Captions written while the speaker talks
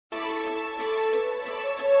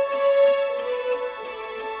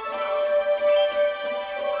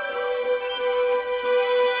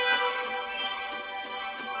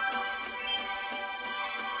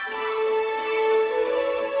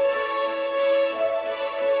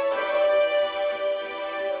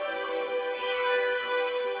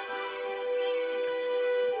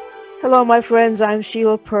Hello, my friends. I'm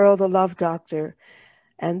Sheila Pearl, the Love Doctor,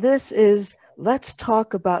 and this is Let's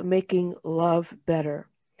Talk About Making Love Better,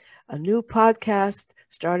 a new podcast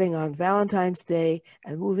starting on Valentine's Day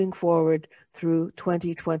and moving forward through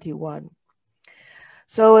 2021.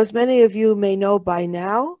 So, as many of you may know by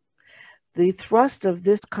now, the thrust of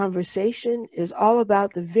this conversation is all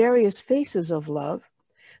about the various faces of love,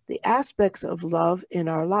 the aspects of love in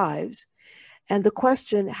our lives, and the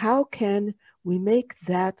question, how can we make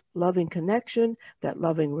that loving connection, that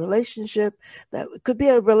loving relationship, that could be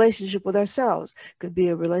a relationship with ourselves, could be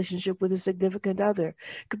a relationship with a significant other,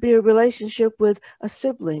 could be a relationship with a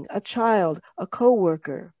sibling, a child, a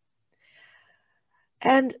coworker.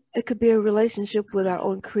 And it could be a relationship with our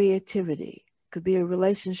own creativity, could be a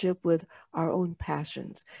relationship with our own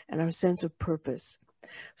passions and our sense of purpose.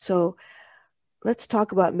 So let's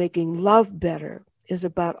talk about making love better is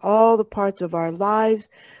about all the parts of our lives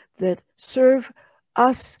that serve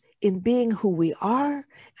us in being who we are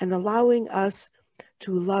and allowing us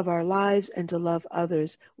to love our lives and to love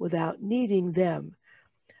others without needing them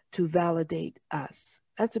to validate us.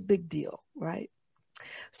 That's a big deal, right?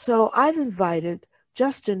 So I've invited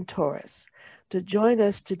Justin Torres to join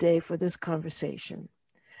us today for this conversation.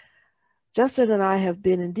 Justin and I have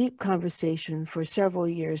been in deep conversation for several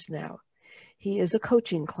years now. He is a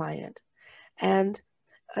coaching client, and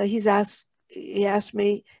he asked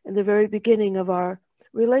me in the very beginning of our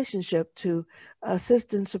relationship to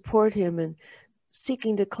assist and support him in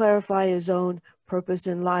seeking to clarify his own purpose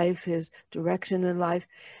in life, his direction in life,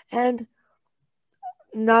 and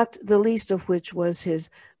not the least of which was his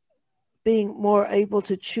being more able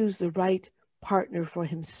to choose the right partner for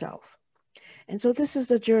himself. And so this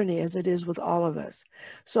is a journey, as it is with all of us.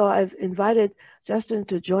 So I've invited Justin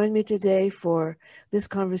to join me today for this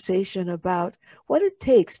conversation about what it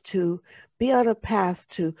takes to be on a path,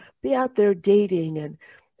 to be out there dating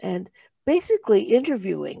and basically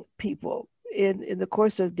interviewing people in the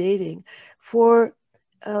course of dating for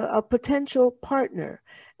a potential partner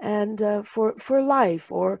and for life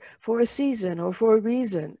or for a season or for a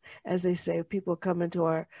reason. As they say, people come into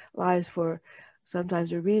our lives for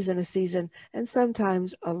sometimes a reason, a season, and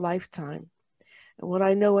sometimes a lifetime. And what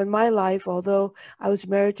I know in my life, although I was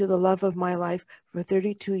married to the love of my life for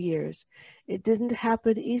 32 years, it didn't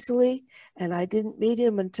happen easily, and I didn't meet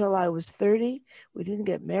him until I was 30. We didn't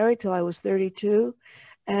get married till I was 32.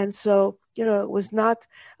 And so, it was not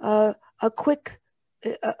a quick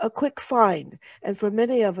find. And for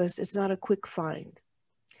many of us, it's not a quick find.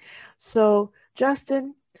 So,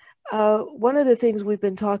 Justin, one of the things we've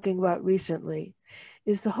been talking about recently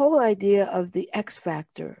is the whole idea of the X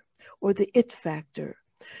factor or the it factor.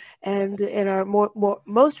 And in our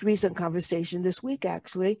most recent conversation this week,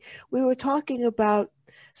 actually, we were talking about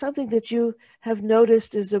something that you have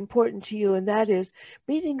noticed is important to you, and that is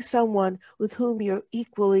meeting someone with whom you're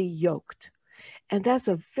equally yoked. And that's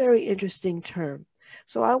a very interesting term.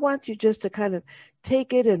 So I want you just to kind of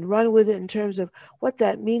take it and run with it in terms of what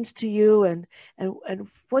that means to you and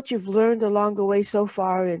what you've learned along the way so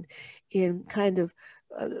far in kind of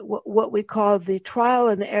what we call the trial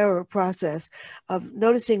and error process of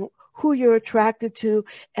noticing who you're attracted to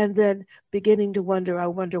and then beginning to I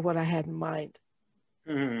wonder what I had in mind.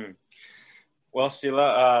 Mm-hmm. Well,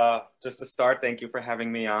 Sheila, just to start, thank you for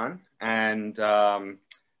having me on. And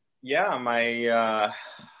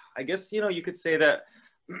I guess, you could say that,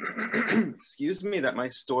 excuse me, that my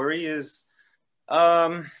story is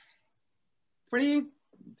pretty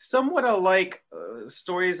somewhat alike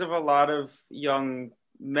stories of a lot of young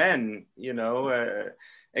men,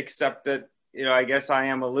 except that, I guess I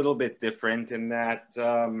am a little bit different in that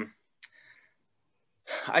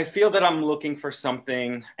I feel that I'm looking for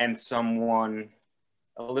something and someone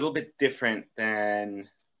a little bit different than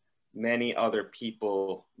many other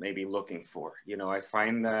people may be looking for. I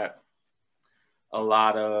find that a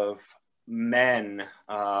lot of men,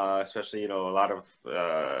 especially, a lot of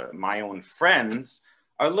my own friends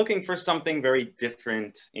are looking for something very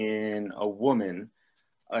different in a woman,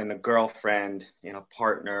 in a girlfriend, in a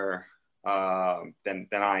partner, than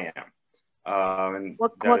I am. And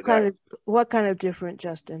what kind of different,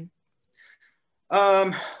 Justin?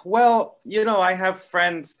 Well, I have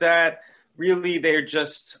friends that really they're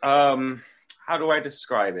just, how do I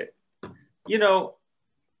describe it?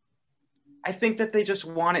 I think that they just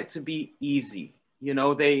want it to be easy.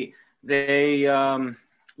 They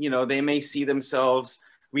may see themselves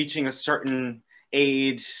reaching a certain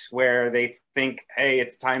age where they think, hey,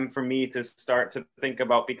 it's time for me to start to think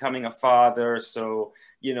about becoming a father. So,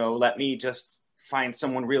 let me just find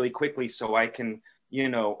someone really quickly so I can,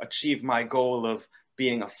 achieve my goal of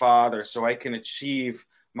being a father, so I can achieve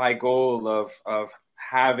my goal of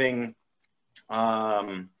having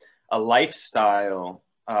a lifestyle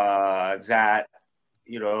that,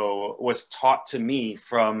 was taught to me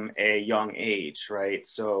from a young age, right?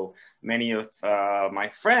 So many of my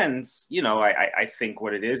friends, I think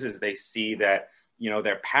what it is they see that,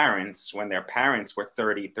 their parents, when their parents were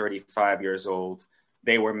 30, 35 years old,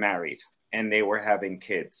 they were married and they were having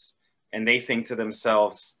kids. And they think to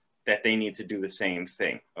themselves that they need to do the same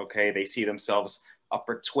thing, okay? They see themselves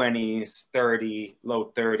upper 20s, 30,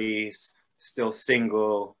 low 30s, still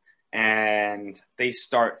single, and they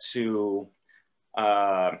start to,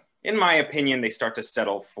 in my opinion, they start to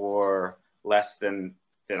settle for less than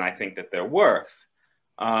I think that they're worth.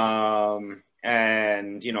 And,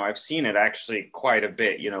 I've seen it actually quite a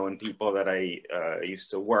bit, in people that I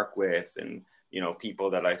used to work with, and,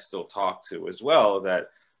 people that I still talk to as well, that,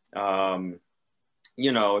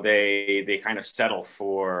 they kind of settle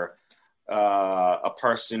for a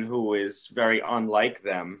person who is very unlike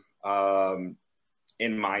them.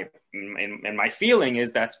 In my feeling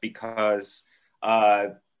is that's because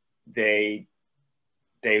they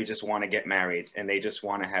just want to get married and they just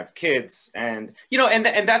want to have kids, and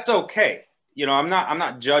and that's okay. I'm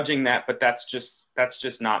not judging that, but that's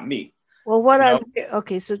just not me. Well,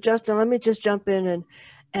 okay, so Justin, let me just jump in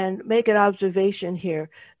and make an observation here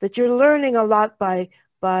that you're learning a lot by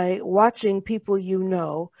watching people.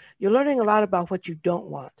 You're learning a lot about what you don't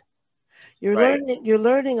want. Right. You're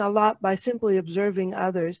learning a lot by simply observing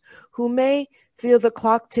others who may feel the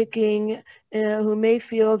clock ticking, who may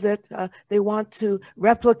feel that they want to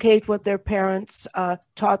replicate what their parents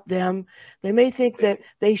taught them. They may think that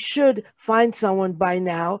they should find someone by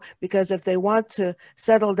now, because if they want to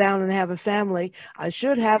settle down and have a family, I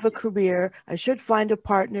should have a career. I should find a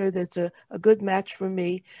partner that's a good match for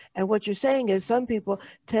me. And what you're saying is some people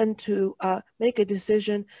tend to make a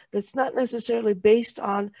decision that's not necessarily based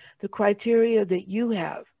on the criteria that you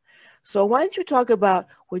have. So why don't you talk about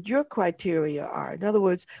what your criteria are? In other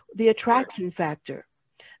words, the attraction factor,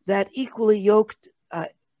 that equally yoked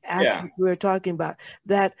aspect we were talking about,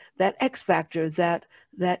 that X factor, that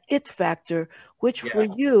it factor, which for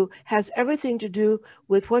you has everything to do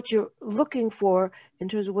with what you're looking for in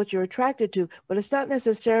terms of what you're attracted to, but it's not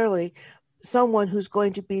necessarily someone who's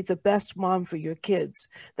going to be the best mom for your kids.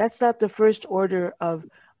 That's not the first order of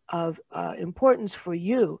importance for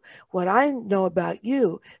you. What I know about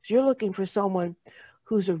you is you're looking for someone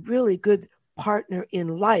who's a really good partner in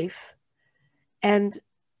life, and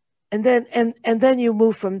then you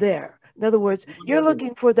move from there. In other words, you're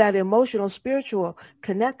looking for that emotional, spiritual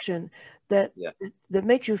connection that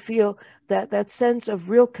makes you feel that sense of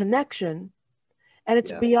real connection. And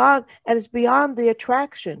it's beyond the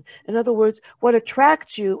attraction. In other words, what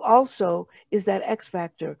attracts you also is that X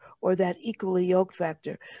factor, or that equally yoked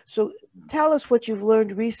factor. So tell us what you've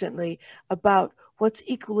learned recently about what's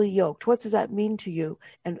equally yoked. What does that mean to you?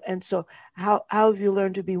 And so how have you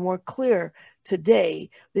learned to be more clear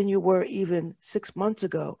today than you were even 6 months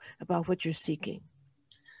ago about what you're seeking?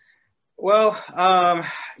 Well,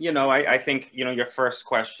 I think, your first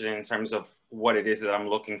question in terms of what it is that I'm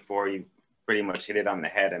looking for, you pretty much hit it on the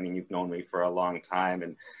head. I mean, you've known me for a long time,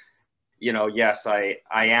 and, yes, I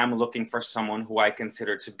am looking for someone who I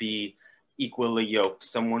consider to be equally yoked,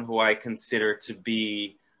 someone who I consider to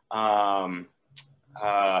be someone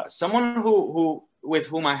who with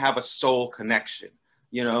whom I have a soul connection,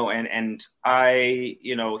 and I,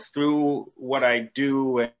 through what I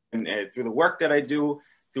do, and through the work that I do,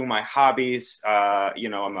 through my hobbies,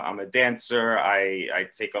 I'm a dancer. I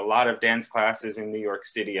take a lot of dance classes in New York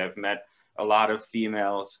City. I've met a lot of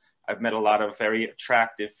females. I've met a lot of very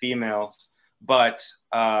attractive females, but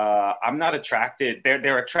I'm not attracted.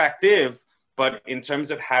 They're attractive, but in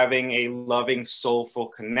terms of having a loving, soulful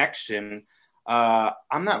connection,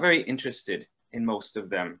 I'm not very interested in most of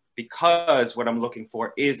them, because what I'm looking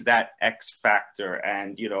for is that X factor.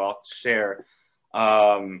 And, I'll share,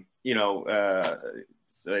 some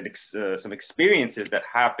experiences that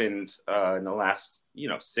happened in the last,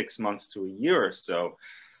 6 months to a year or so.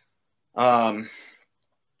 I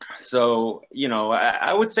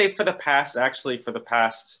would say for the past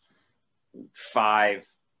 5-10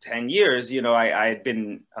 years, I had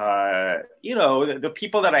been, the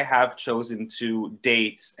people that I have chosen to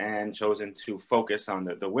date and chosen to focus on,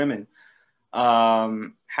 the women,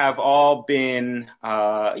 have all been,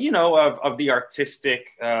 of the artistic,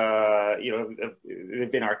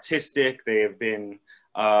 they've been artistic, they have been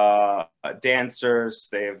dancers,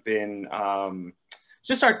 they have been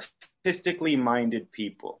just artistically minded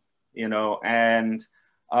people, and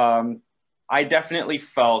I definitely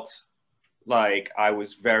felt like I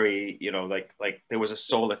was very, like there was a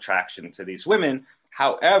soul attraction to these women.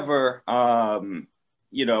 However,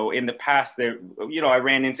 you know, in the past there, you know, I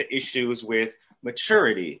ran into issues with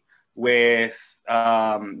maturity, with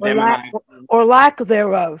or them and lack my, or lack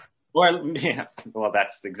thereof. or yeah, well,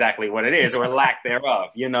 that's exactly what it is, or lack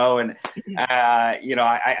thereof, you know. And you know,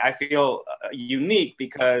 I feel unique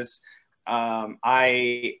because I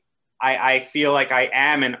feel like I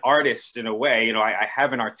am an artist in a way. You know, I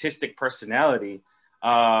have an artistic personality,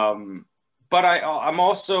 but I'm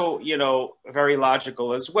also, you know, very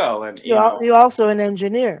logical as well. And you know, You're also an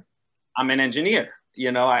engineer. I'm an engineer.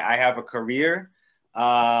 You know, I have a career,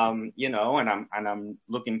 you know, and I'm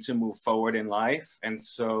looking to move forward in life. And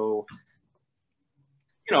so,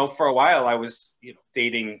 you know, for a while I was, you know,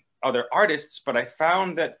 dating other artists, but I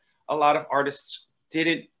found that a lot of artists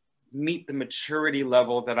didn't meet the maturity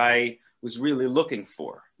level that I was really looking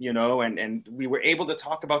for, you know, and we were able to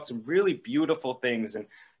talk about some really beautiful things. And,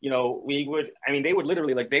 you know, I mean, they would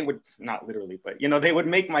literally, like, they would, not literally, but, you know, they would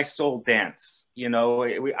make my soul dance, you know.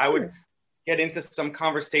 I would get into some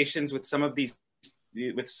conversations with some of these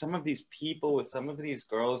people, with some of these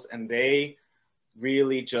girls, and they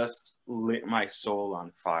really just lit my soul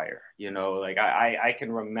on fire. You know, like I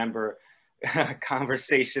can remember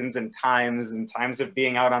conversations and times of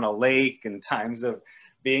being out on a lake and times of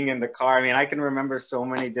being in the car. I mean, I can remember so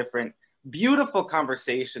many different beautiful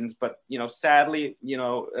conversations, but, you know, sadly, you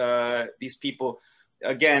know, these people,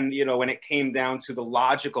 again, you know, when it came down to the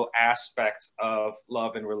logical aspect of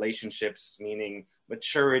love and relationships, meaning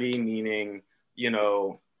maturity, meaning, is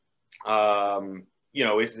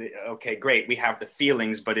it okay, great, we have the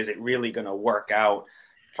feelings, but is it really going to work out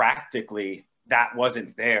practically? That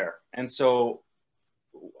wasn't there. And so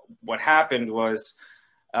what happened was,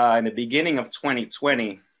 in the beginning of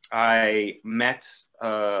 2020, I met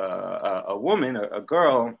a woman, a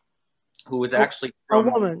girl who was actually from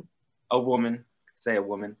a woman, say a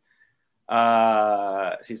woman.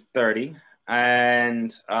 She's 30,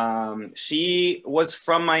 and she was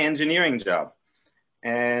from my engineering job.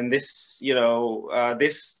 And this,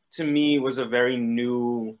 this to me was a very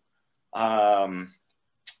new,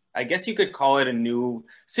 I guess you could call it a new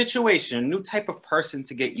situation, a new type of person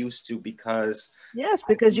to get used to, because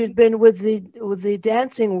you'd been with the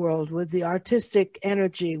dancing world, with the artistic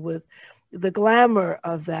energy, with the glamour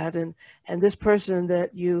of that, and this person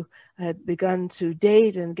that you had begun to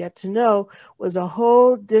date and get to know was a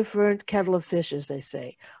whole different kettle of fish, as they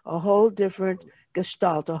say, a whole different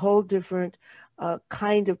gestalt, a whole different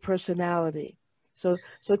kind of personality. So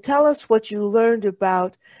tell us what you learned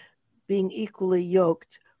about being equally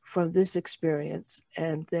yoked from this experience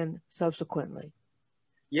and then subsequently.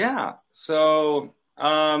 Yeah. So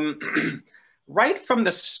right from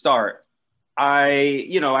the start,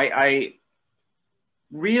 I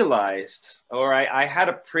realized, or I had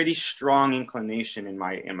a pretty strong inclination in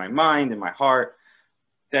my mind, in my heart,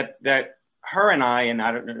 that her and I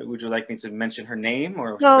don't know, would you like me to mention her name,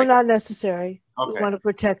 or no, not necessary. Okay. We want to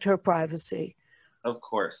protect her privacy. Of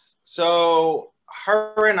course. So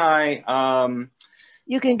her and I,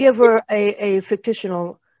 you can give her a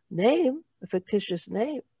fictional name, a fictitious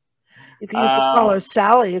name. You can call her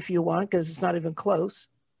Sally if you want, because it's not even close.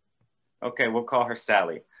 Okay, we'll call her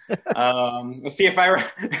Sally. We'll see if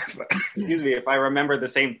if I remember the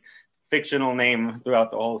same fictional name throughout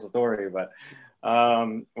the whole story, but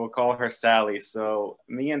we'll call her Sally. So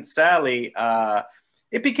me and Sally,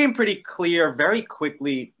 it became pretty clear very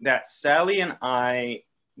quickly that Sally and I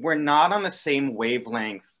were not on the same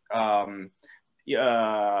wavelength,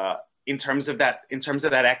 in terms of that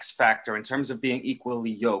X factor, in terms of being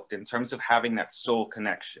equally yoked, in terms of having that soul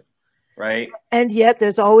connection, right? And yet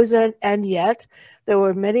there's always and yet there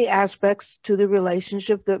were many aspects to the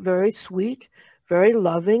relationship that very sweet, very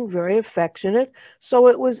loving, very affectionate. So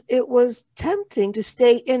it was tempting to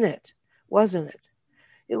stay in it, wasn't it?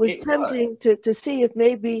 It was tempting to see if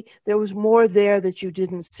maybe there was more there that you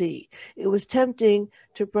didn't see. It was tempting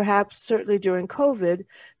to perhaps, certainly during COVID,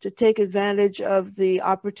 to take advantage of the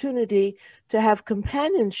opportunity to have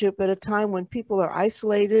companionship at a time when people are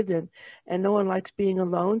isolated and no one likes being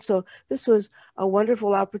alone. So this was a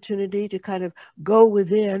wonderful opportunity to kind of go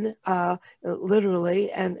within, literally,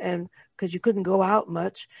 and because you couldn't go out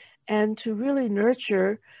much, and to really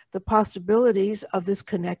nurture the possibilities of this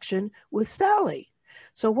connection with Sally.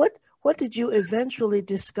 So what did you eventually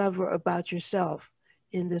discover about yourself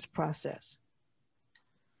in this process?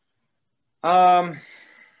 Well,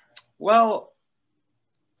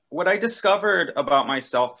 what I discovered about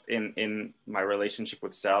myself in my relationship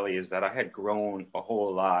with Sally is that I had grown a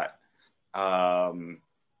whole lot from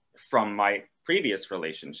my previous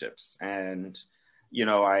relationships. And,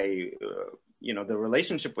 the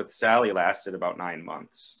relationship with Sally lasted about 9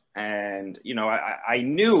 months. And, I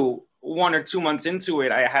knew 1 or 2 months into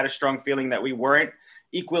it, I had a strong feeling that we weren't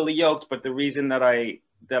equally yoked. But the reason that I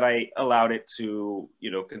allowed it to,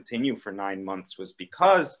 continue for 9 months was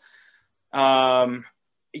because,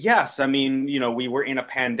 yes, I mean, we were in a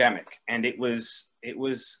pandemic, and it was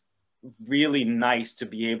really nice to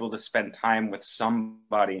be able to spend time with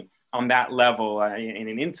somebody on that level, in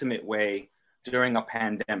an intimate way during a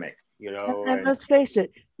pandemic, And let's face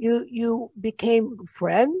it, you became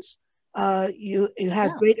friends. You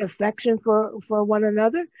had great affection for one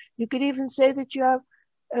another. You could even say that you have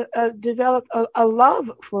developed a love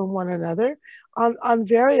for one another on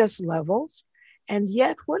various levels. And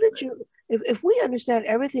yet, what did you? If we understand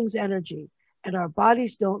everything's energy and our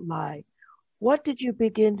bodies don't lie, what did you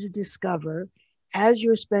begin to discover as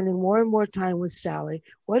you're spending more and more time with Sally?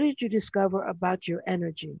 What did you discover about your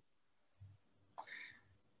energy?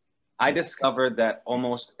 I discovered that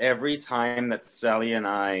almost every time that Sally and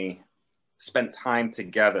I spent time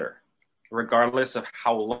together, regardless of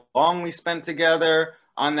how long we spent together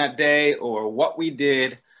on that day or what we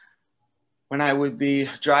did, when I would be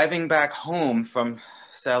driving back home from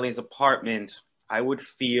Sally's apartment, I would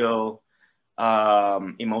feel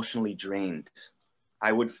emotionally drained.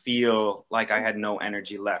 I would feel like I had no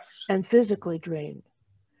energy left. And physically drained.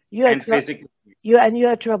 You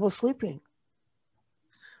had trouble sleeping.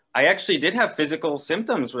 I actually did have physical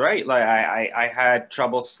symptoms, right? Like I had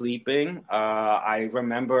trouble sleeping. I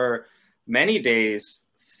remember many days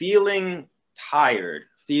feeling tired,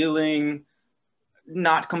 feeling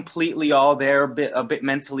not completely all there, a bit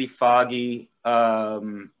mentally foggy.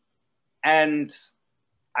 And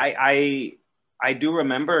I do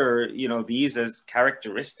remember, these as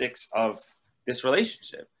characteristics of this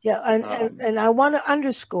relationship. Yeah, and I want to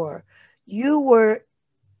underscore, you were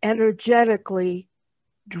energetically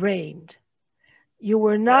drained. You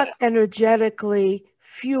were not energetically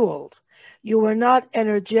fueled. You were not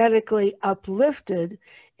energetically uplifted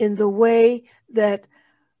in the way that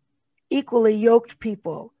equally yoked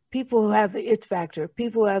people who have the it factor,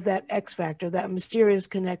 people who have that X factor, that mysterious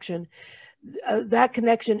connection, that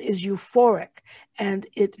connection is euphoric and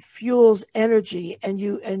it fuels energy, and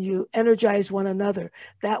you energize one another.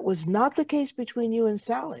 That was not the case between you and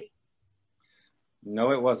Sally.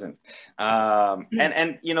 No, it wasn't. And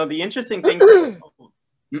the interesting thing,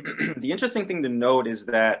 the interesting thing to note is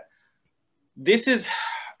that this is,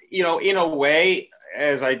 in a way,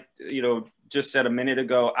 as I, just said a minute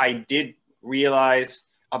ago, I did realize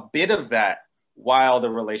a bit of that while the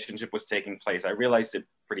relationship was taking place. I realized it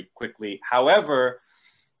pretty quickly. However,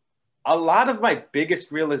 a lot of my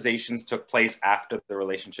biggest realizations took place after the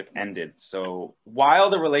relationship ended. So while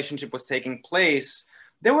the relationship was taking place,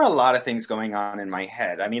 there were a lot of things going on in my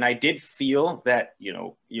head. I mean, I did feel that, if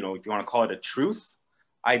you want to call it a truth,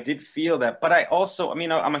 I did feel that, but I also,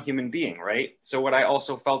 I'm a human being, right? So what I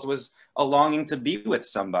also felt was a longing to be with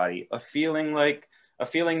somebody, a feeling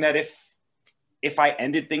that if I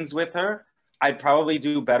ended things with her, I'd probably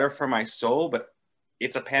do better for my soul, but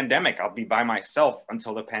it's a pandemic. I'll be by myself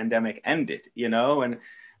until the pandemic ended, and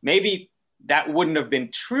maybe that wouldn't have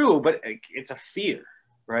been true, but it's a fear,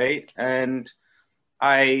 right? And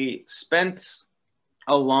I spent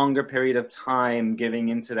a longer period of time giving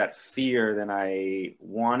into that fear than I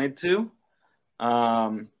wanted to.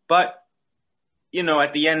 But,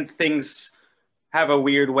 at the end, things have a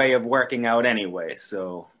weird way of working out anyway.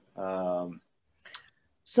 So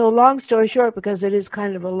long story short, because it is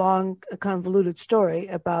kind of a long, convoluted story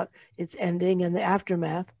about its ending and the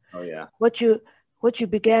aftermath. Oh, yeah. What you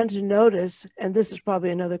began to notice, and this is probably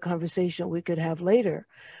another conversation we could have later,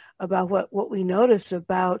 about what we notice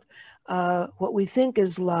about what we think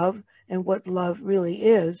is love and what love really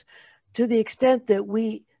is, to the extent that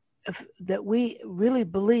we really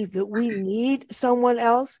believe that we need someone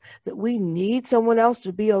else,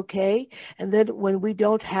 to be okay, and then when we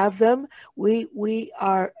don't have them, we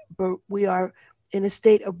are in a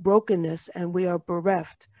state of brokenness and we are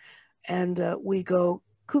bereft, and we go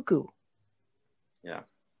cuckoo. Yeah.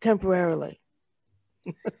 Temporarily.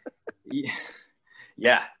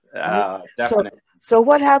 Yeah. Definitely. So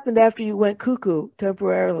what happened after you went cuckoo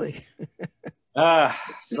temporarily?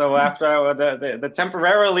 So after the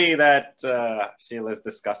temporarily that Sheila is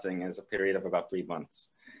discussing is a period of about 3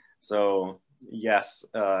 months. So yes,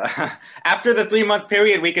 after the 3-month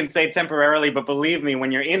period, we can say temporarily, but believe me,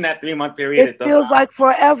 when you're in that 3-month period, it feels like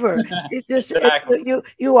forever. It just, exactly.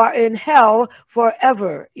 You are in hell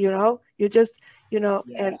forever, you just,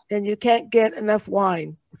 yeah. and you can't get enough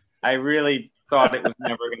wine. I really thought it was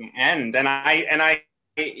never going to end. And I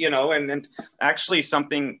actually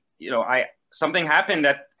something, something happened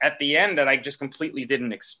at the end that I just completely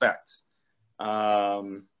didn't expect.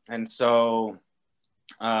 And so,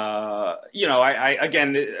 I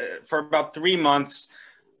again, for about 3 months,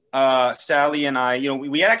 Sally and I,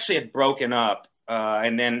 we actually had broken up.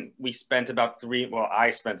 And then I spent about 3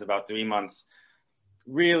 months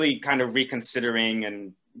really kind of reconsidering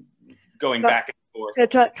and going back and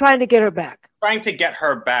forth. Trying to get her back. Trying to get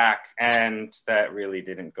her back. And that really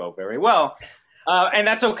didn't go very well. And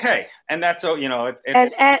that's okay. And that's,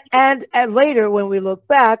 it's... And later when we look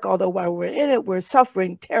back, although while we're in it, we're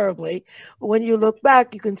suffering terribly. But when you look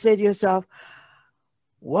back, you can say to yourself,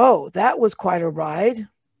 whoa, that was quite a ride.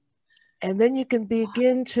 And then you can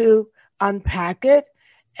begin to unpack it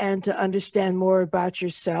and to understand more about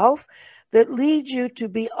yourself that leads you to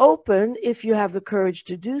be open, if you have the courage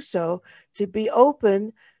to do so, to be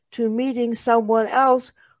open to meeting someone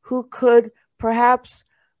else who could perhaps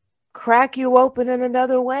crack you open in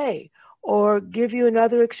another way or give you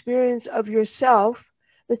another experience of yourself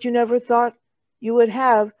that you never thought you would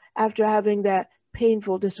have after having that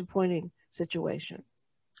painful, disappointing situation.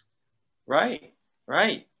 Right.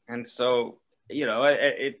 And so,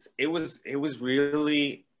 it was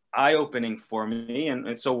really eye-opening for me.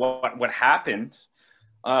 And so what happened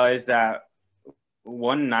is that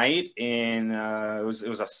one night it was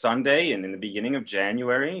a Sunday and in the beginning of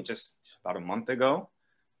January, just about a month ago,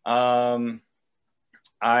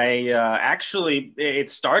 it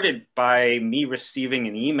started by me receiving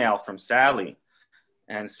an email from Sally,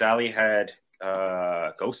 and Sally had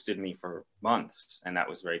ghosted me for months, and that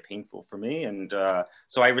was very painful for me. And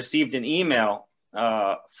so I received an email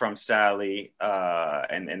from Sally,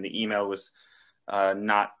 and the email was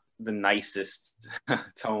not the nicest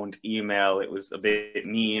toned email. It was a bit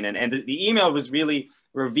mean, and the email was really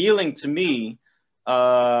revealing to me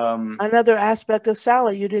another aspect of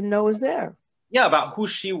Sally you didn't know was there. Yeah, about who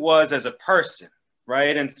she was as a person,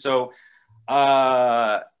 right? And so,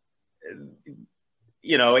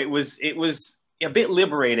 it was a bit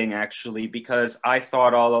liberating, actually, because I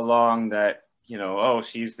thought all along that,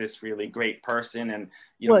 she's this really great person, and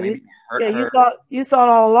maybe hurt her. You thought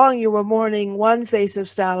all along you were mourning one face of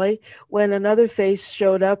Sally when another face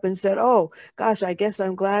showed up and said, "Oh gosh, I guess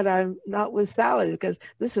I'm glad I'm not with Sally because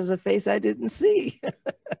this is a face I didn't see."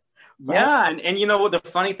 Right? Yeah, and the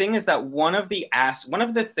funny thing is that one of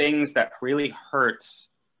the things that really hurts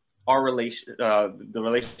our the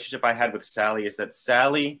relationship I had with Sally is that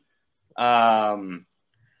Sally,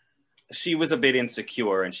 she was a bit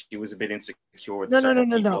insecure, and she was a bit insecure with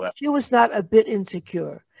certain people. She was not a bit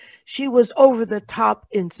insecure. She was over the top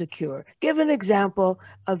insecure. Give an example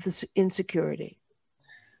of this insecurity.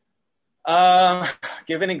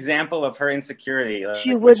 Give an example of her insecurity.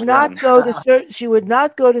 She would not go to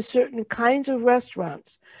certain kinds of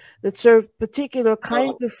restaurants that serve particular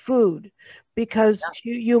kinds of food because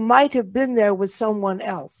you might have been there with someone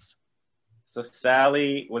else. So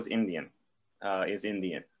Sally was is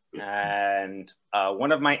Indian. And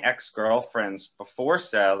one of my ex-girlfriends before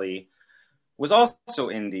Sally was also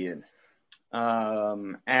Indian.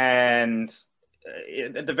 And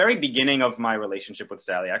at the very beginning of my relationship with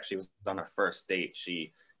Sally, actually it was on our first date,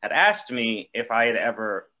 she had asked me if I had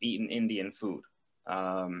ever eaten Indian food.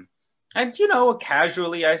 And,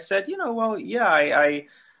 casually I said, well, yeah, I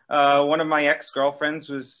one of my ex-girlfriends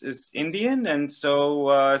is Indian. And so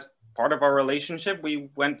as part of our relationship, we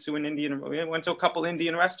went to a couple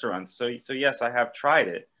Indian restaurants. So yes, I have tried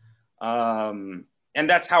it. And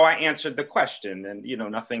that's how I answered the question. And,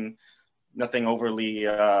 nothing overly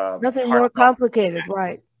nothing more complicated,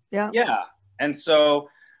 right? Yeah. And so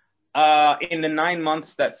in the 9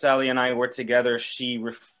 months that Sally and I were together, she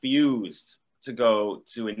refused to go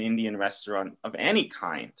to an Indian restaurant of any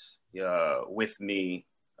kind with me,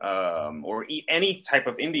 or eat any type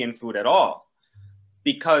of Indian food at all,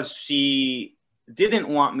 because she didn't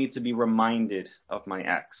want me to be reminded of my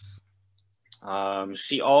ex.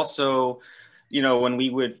 She also, when we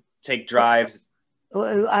would take drives.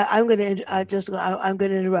 I'm going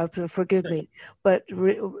to interrupt. Forgive me, but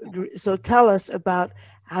so tell us about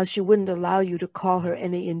how she wouldn't allow you to call her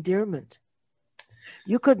any endearment.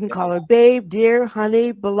 You couldn't call her babe, dear,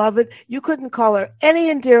 honey, beloved. You couldn't call her any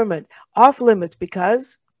endearment. Off limits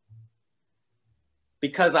because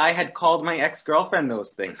I had called my ex-girlfriend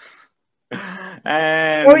those things.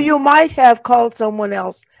 Or you might have called someone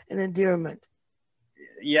else an endearment.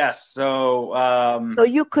 Yes. So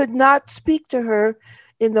you could not speak to her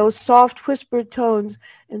in those soft whispered tones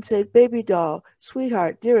and say, baby doll,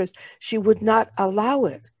 sweetheart, dearest. She would not allow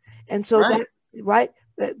it. And so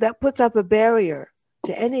that puts up a barrier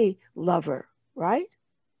to any lover, right?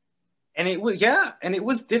 And it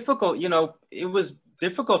was difficult. It was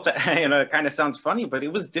difficult to, it kind of sounds funny, but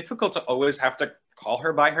it was difficult to always have to call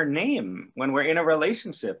her by her name when we're in a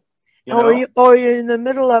relationship, Or you're in the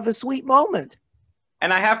middle of a sweet moment.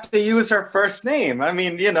 And I have to use her first name. I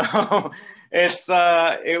mean, it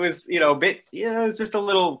was, it's just a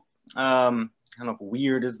little, I don't know if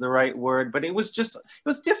weird is the right word, but it was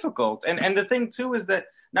difficult. And the thing too is that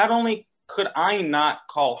not only could I not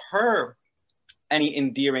call her any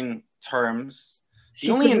endearing terms, the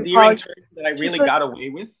only endearing term that I really got away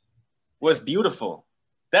with was beautiful.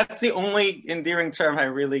 That's the only endearing term I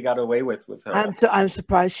really got away with her. I'm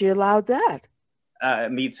surprised she allowed that.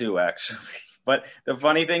 Me too, actually. But the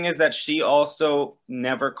funny thing is that she also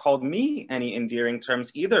never called me any endearing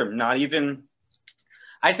terms either. Not even,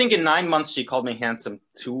 I think in 9 months, she called me handsome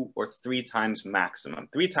 2 or 3 times maximum,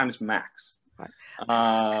 3 times max. Right.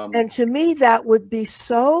 And to me, that would be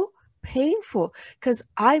so painful because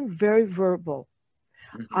I'm very verbal.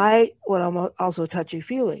 Mm-hmm. I'm also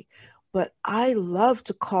touchy-feely, but I love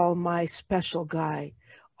to call my special guy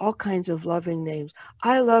all kinds of loving names.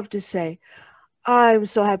 I love to say, I'm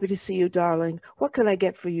so happy to see you, darling. What can I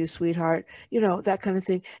get for you, sweetheart? That kind of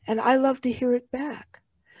thing. And I love to hear it back.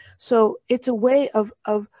 So it's a way of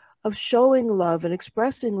showing love and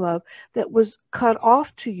expressing love that was cut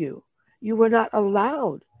off to you. You were not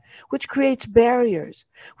allowed, which creates barriers,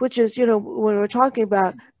 which is, when we're talking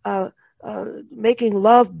about making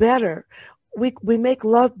love better, we make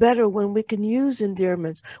love better when we can use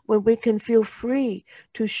endearments, when we can feel free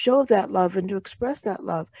to show that love and to express that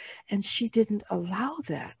love. And she didn't allow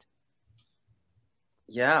that.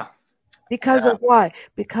 Yeah. Because of why?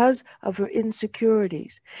 Because of her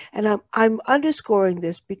insecurities. And I'm underscoring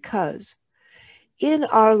this because in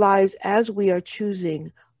our lives, as we are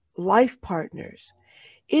choosing life partners,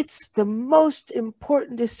 it's the most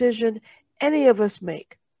important decision any of us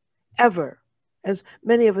make, ever. As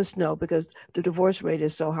many of us know, because the divorce rate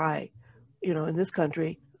is so high, in this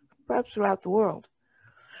country, perhaps throughout the world.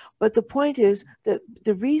 But the point is that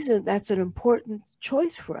the reason that's an important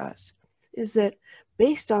choice for us is that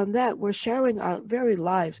based on that, we're sharing our very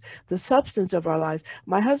lives, the substance of our lives.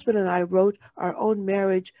 My husband and I wrote our own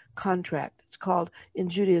marriage contract. It's called, in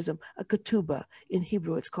Judaism, a ketubah. In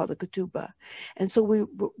Hebrew, it's called a ketubah. And so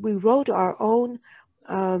we wrote our own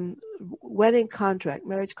wedding contract,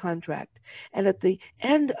 marriage contract. And at the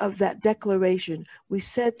end of that declaration, we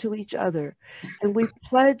said to each other, and we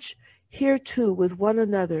pledge hereto with one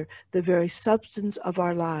another the very substance of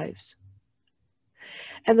our lives.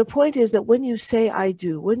 And the point is that when you say I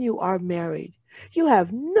do, when you are married, you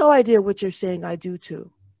have no idea what you're saying I do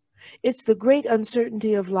to. It's the great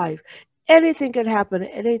uncertainty of life. Anything can happen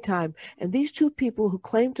at any time. And these two people who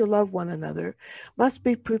claim to love one another must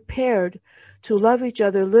be prepared to love each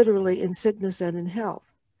other literally in sickness and in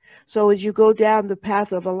health. So as you go down the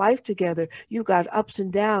path of a life together, you've got ups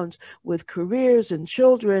and downs with careers and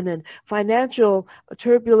children and financial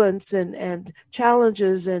turbulence and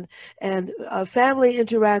challenges and family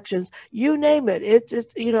interactions. You name it.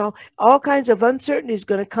 It's all kinds of uncertainty is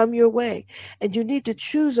going to come your way. And you need to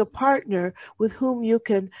choose a partner with whom you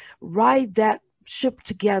can ride that ship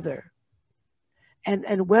together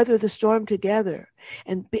and weather the storm together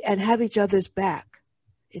and have each other's back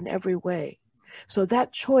in every way. So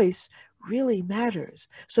that choice really matters,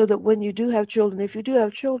 so that when you do have children, if you do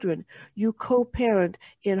have children, you co-parent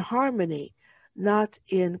in harmony, not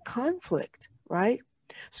in conflict, right?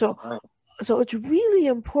 So it's really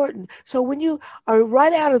important. So when you are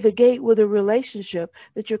right out of the gate with a relationship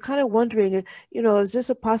that you're kind of wondering, is this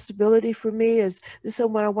a possibility for me? Is this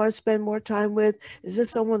someone I want to spend more time with? Is this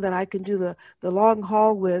someone that I can do the long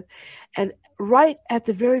haul with? And right at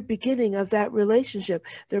the very beginning of that relationship,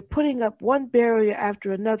 they're putting up one barrier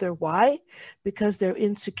after another. Why? Because they're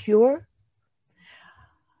insecure.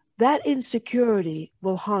 That insecurity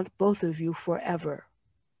will haunt both of you forever.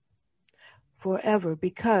 Forever,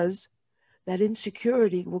 because that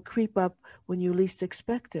insecurity will creep up when you least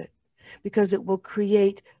expect it, because it will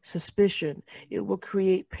create suspicion. It will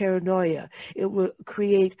create paranoia. It will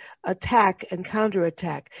create attack and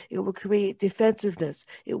counterattack. It will create defensiveness.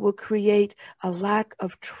 It will create a lack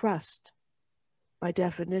of trust, by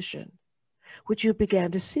definition, which you began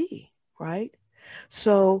to see, right?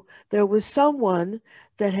 So there was someone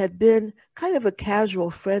that had been kind of a casual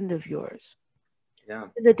friend of yours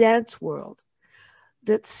in the dance world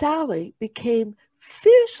that Sally became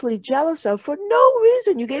fiercely jealous of for no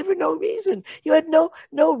reason. You gave her no reason. You had no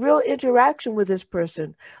real interaction with this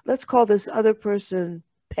person. Let's call this other person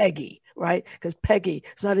Peggy, right? Because Peggy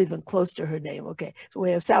is not even close to her name. Okay, so we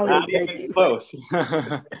have Sally not and Peggy. Even close.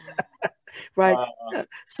 Right.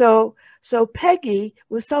 So Peggy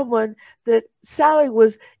was someone that Sally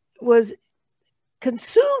was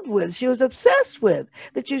consumed with, she was obsessed with,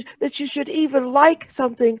 that you should even like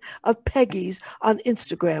something of Peggy's on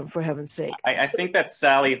Instagram, for heaven's sake. I think that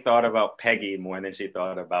Sally thought about Peggy more than she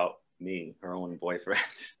thought about me, her own boyfriend.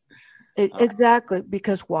 Exactly.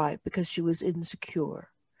 Because why? Because she was insecure.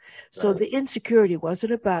 So Right. the insecurity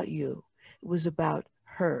wasn't about you. It was about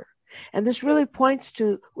her. And this really points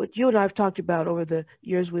to what you and I have talked about over the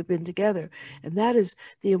years we've been together. And that is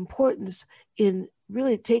the importance in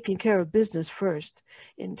really taking care of business first,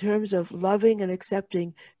 in terms of loving and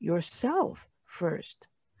accepting yourself first,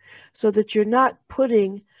 so that you're not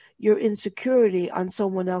putting your insecurity on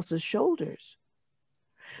someone else's shoulders.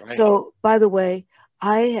 Right. So, by the way,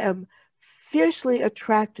 I am fiercely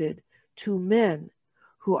attracted to men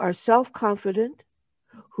who are self-confident,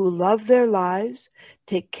 who love their lives,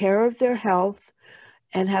 take care of their health,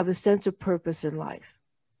 and have a sense of purpose in life.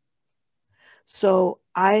 So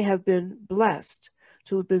I have been blessed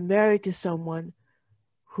to have been married to someone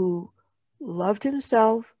who loved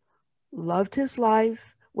himself, loved his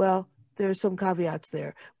life. Well, there are some caveats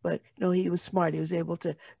there, but he was smart. He was able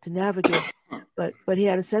to navigate, but he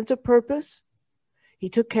had a sense of purpose. He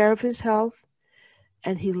took care of his health,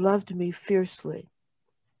 and he loved me fiercely.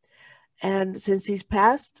 And since he's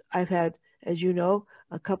passed, I've had, as you know,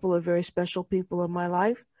 a couple of very special people in my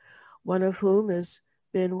life, one of whom has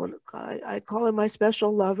been what I call him my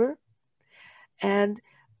special lover.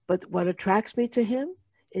 But what attracts me to him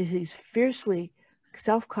is he's fiercely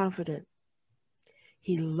self-confident.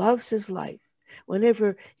 He loves his life.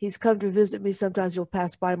 Whenever he's come to visit me, sometimes he'll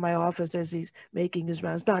pass by my office as he's making his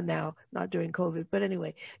rounds. Not now, not during COVID, but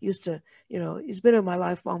anyway, used to, he's been in my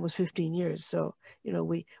life for almost 15 years. So,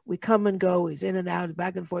 we come and go, he's in and out,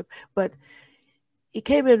 back and forth. But he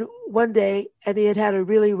came in one day and he had a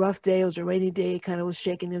really rough day. It was a rainy day. He kind of was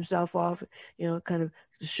shaking himself off, kind of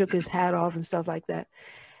shook his hat off and stuff like that.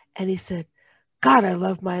 And he said, God, I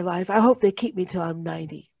love my life. I hope they keep me till I'm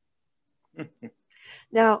 90.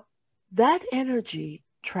 Now, that energy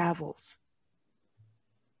travels.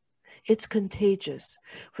 It's contagious.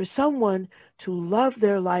 For someone to love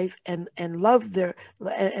their life and love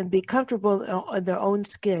and be comfortable in their own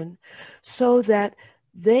skin, so that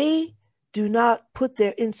they do not put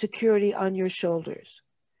their insecurity on your shoulders,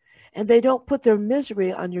 and they don't put their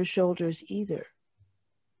misery on your shoulders either.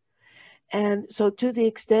 And so to the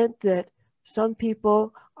extent that some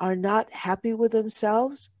people are not happy with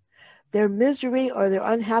themselves, their misery or their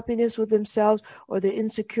unhappiness with themselves or their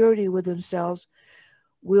insecurity with themselves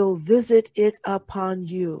will visit it upon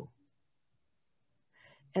you.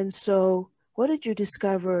 And so what did you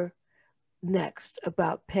discover next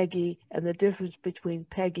about Peggy and the difference between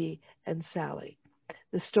Peggy and Sally?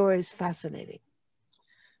 The story is fascinating.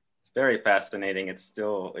 It's very fascinating. It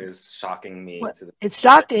still is shocking me. Well, it's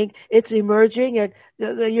shocking. It's emerging, and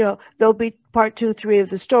there'll be part 2, 3 of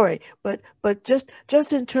the story. But just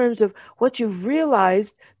in terms of what you've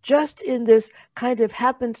realized, just in this kind of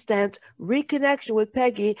happenstance reconnection with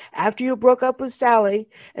Peggy after you broke up with Sally,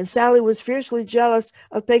 and Sally was fiercely jealous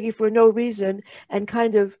of Peggy for no reason, and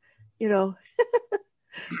kind of,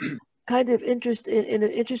 kind of in an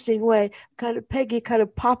interesting way, Peggy kind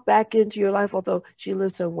of popped back into your life, although she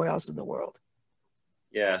lives somewhere else in the world.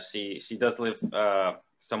 Yeah, she does live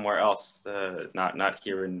somewhere else, not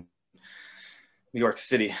here in New York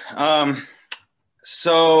City.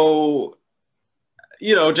 So,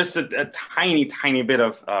 just a tiny bit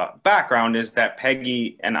of background is that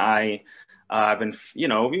Peggy and I have been,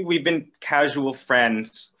 we've been casual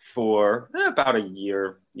friends for about a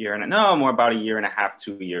year and a half,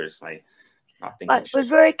 2 years. But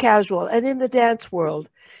very casual and in the dance world,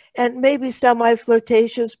 and maybe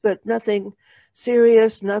semi-flirtatious, but nothing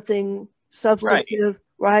serious, nothing substantive,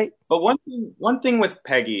 right? But one thing with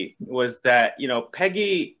Peggy was that,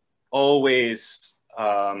 Peggy always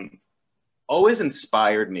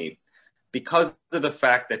inspired me because of the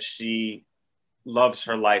fact that she loves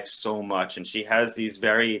her life so much, and she has these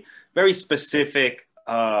very, very specific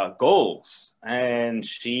goals, and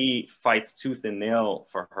she fights tooth and nail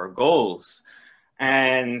for her goals.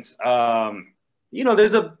 And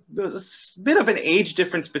there's a bit of an age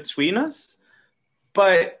difference between us,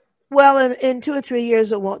 but well, in 2 or 3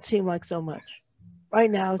 years it won't seem like so much.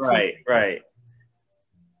 Right now, right.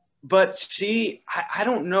 But I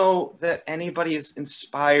don't know that anybody has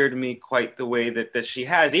inspired me quite the way that she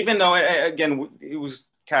has, even though, again, it was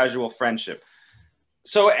casual friendship.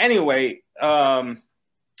 So anyway,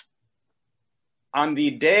 on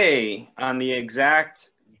the exact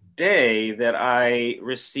day that I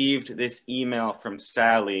received this email from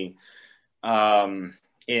Sally,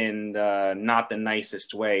 in not the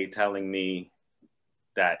nicest way, telling me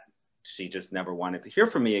that she just never wanted to hear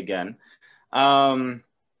from me again,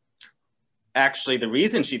 Actually, the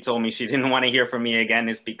reason she told me she didn't want to hear from me again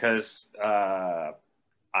is because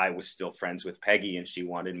I was still friends with Peggy, and she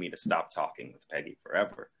wanted me to stop talking with Peggy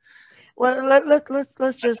forever. Well, let's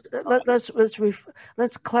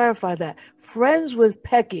clarify that. Friends with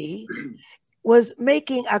Peggy was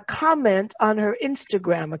making a comment on her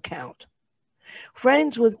Instagram account.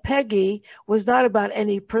 Friends with Peggy was not about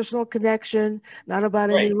any personal connection, not about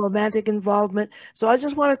Right. any romantic involvement. So I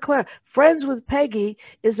just want to clear. Friends with Peggy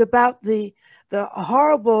is about the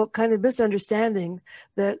horrible kind of misunderstanding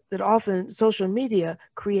that often social media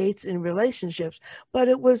creates in relationships. But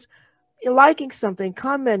it was liking something,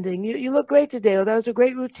 commenting. You look great today, or that was a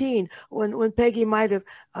great routine. When Peggy might have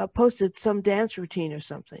posted some dance routine or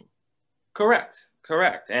something. Correct.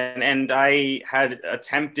 And I had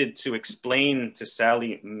attempted to explain to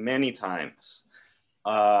Sally many times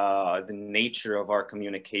the nature of our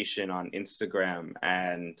communication on Instagram,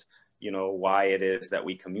 and why it is that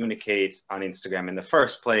we communicate on Instagram in the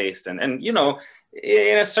first place, and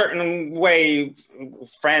in a certain way,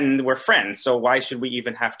 we're friends, so why should we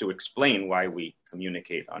even have to explain why we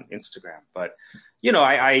communicate on Instagram? But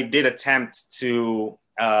I did attempt to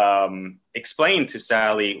explain to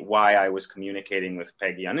Sally why I was communicating with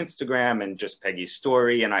Peggy on Instagram and just Peggy's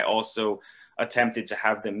story. And I also attempted to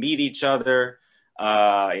have them meet each other,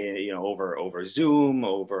 over Zoom,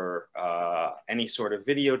 over any sort of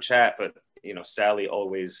video chat. But, Sally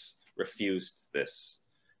always refused this.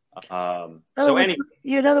 So anyway.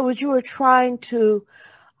 In other words, you were trying to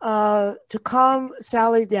calm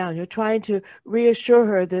Sally down. You're trying to reassure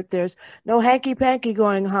her that there's no hanky-panky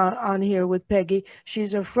going on here with Peggy.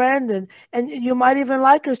 She's a friend, and you might even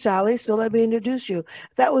like her, Sally, so let me introduce you.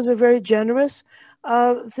 That was a very generous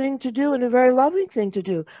thing to do and a very loving thing to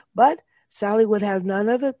do. But Sally would have none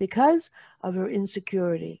of it because of her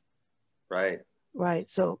insecurity. Right.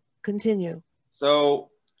 So continue. So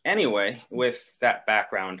anyway, with that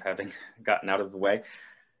background having gotten out of the way,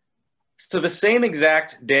 so the same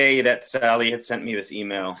exact day that Sally had sent me this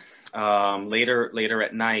email, later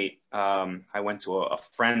at night, I went to a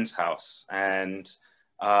friend's house, and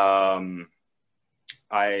kind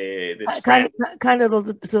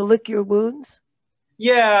of to lick your wounds.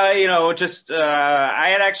 Yeah, I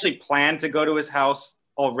had actually planned to go to his house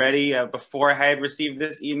already before I had received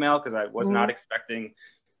this email, because I was not expecting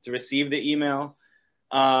to receive the email.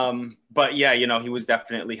 But yeah, he was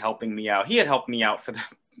definitely helping me out. He had helped me out for the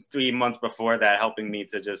 3 months before that, helping me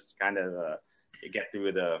to just kind of get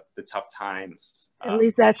through the tough times. At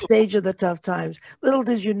least that stage of the tough times. Little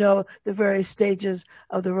did you know the various stages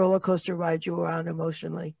of the roller coaster ride you were on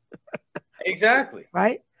emotionally. Exactly.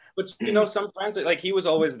 Right? But some friends, like, he was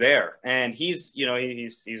always there, and he's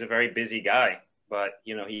a very busy guy, but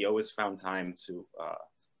he always found time to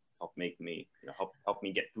help make me help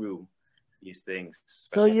me get through these things.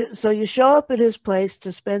 So you show up at his place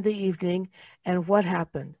to spend the evening, and what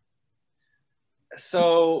happened?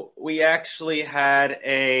 So we actually had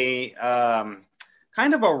a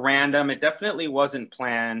kind of a random, it definitely wasn't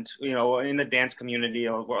planned, in the dance community,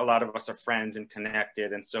 a lot of us are friends and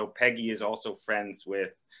connected. And so Peggy is also friends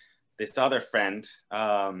with this other friend.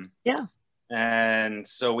 Yeah. And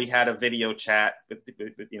so we had a video chat,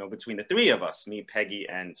 between the three of us, me, Peggy,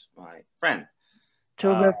 and my friend.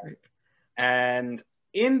 Terrific. And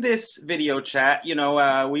in this video chat,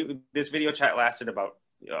 this video chat lasted about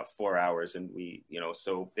 4 hours, and we,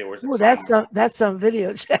 so there was. That's some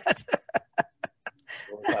video chat.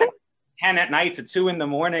 Like 10 at night to 2 in the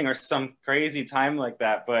morning or some crazy time like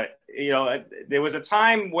that. But there was a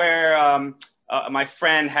time where my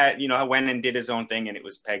friend had went and did his own thing, and it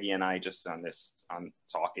was Peggy and I just on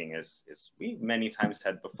talking as we many times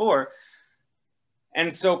had before.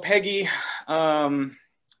 And so Peggy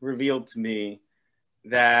revealed to me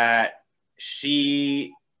that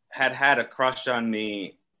she had a crush on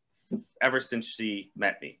me ever since she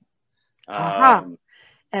met me.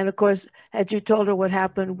 And of course, had you told her what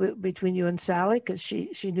happened between you and Sally? Because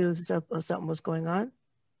she knew something was going on.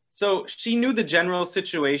 So she knew the general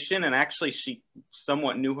situation, and actually she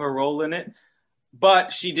somewhat knew her role in it,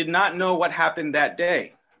 but she did not know what happened that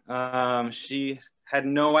day. She had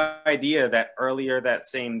no idea that earlier that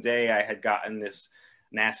same day I had gotten this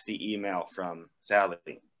nasty email from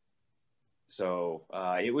Sally. So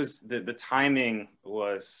it was the timing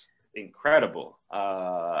was incredible.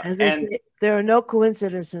 There are no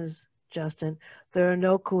coincidences, Justin. There are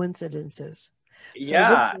no coincidences. So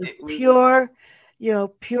yeah, this is pure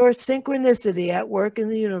synchronicity at work in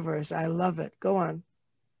the universe. I love it. Go on.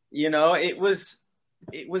 It was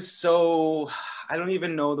it was so, I don't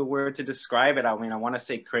even know the word to describe it. I mean, I want to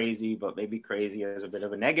say crazy, but maybe crazy has a bit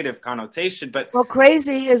of a negative connotation. But Well,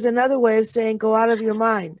 crazy is another way of saying go out of your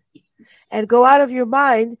mind. And go out of your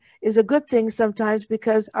mind is a good thing sometimes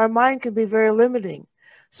because our mind can be very limiting.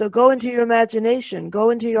 So go into your imagination, go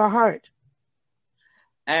into your heart.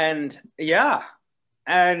 and yeah,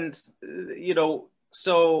 and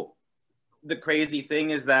so the crazy thing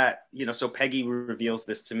is that, so Peggy reveals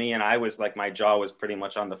this to me, and I was like, my jaw was pretty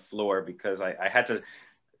much on the floor because I had to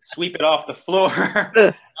sweep it off the floor.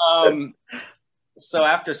 So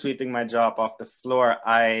after sweeping my jaw off the floor,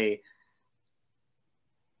 I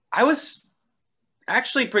was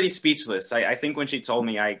actually pretty speechless. I think when she told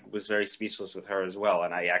me, I was very speechless with her as well.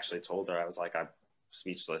 And I actually told her, I was like, I'm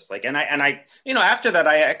speechless. Like, and I, after that,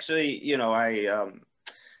 I actually,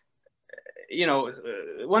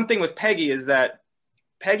 one thing with Peggy is that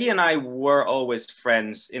Peggy and I were always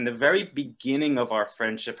friends. In the very beginning of our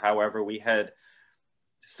friendship, however, we had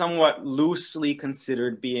somewhat loosely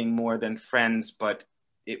considered being more than friends, but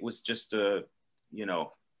it was just a,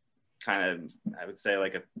 kind of, I would say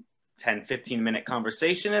like a 10-15 minute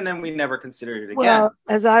conversation, and then we never considered it again. Well,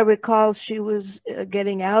 as I recall, she was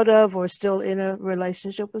getting out of or still in a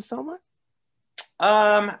relationship with someone.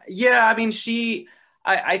 Yeah, I mean,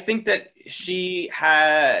 I think that she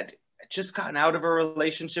had just gotten out of a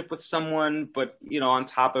relationship with someone, but on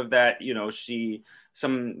top of that, she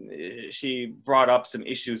brought up some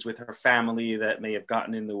issues with her family that may have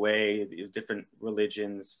gotten in the way, different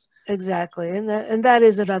religions. Exactly, and that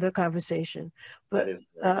is another conversation, but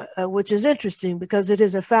which is interesting because it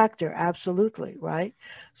is a factor, absolutely, right?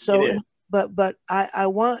 So, but I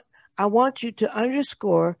want you to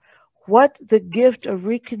underscore what the gift of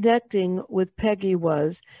reconnecting with Peggy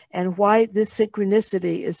was and why this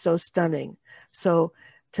synchronicity is so stunning. So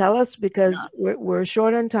tell us, because we're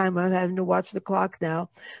short on time. I'm having to watch the clock now.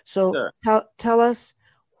 So tell us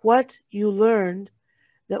what you learned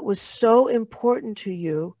that was so important to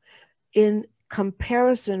you in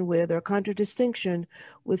comparison with or contradistinction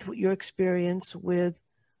with your experience with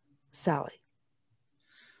Sally.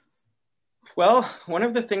 Well, one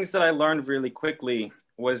of the things that I learned really quickly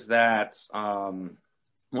was that one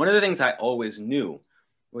of the things I always knew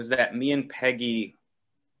was that me and Peggy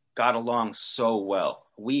got along so well.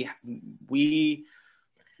 I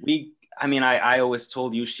mean, I always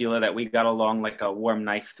told you, Sheila, that we got along like a warm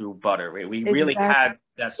knife through butter. We really had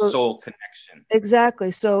that soul connection.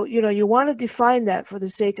 Exactly. So, you want to define that for the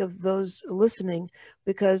sake of those listening,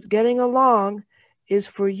 because getting along is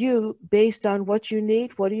for you based on what you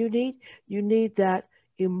need. What do you need? You need that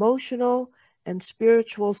emotional and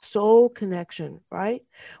spiritual soul connection, right?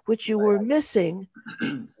 Which you were missing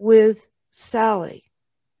with Sally.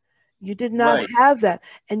 You did not have that,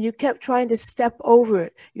 and you kept trying to step over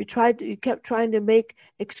it. You kept trying to make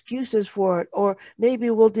excuses for it, or maybe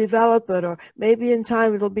we'll develop it, or maybe in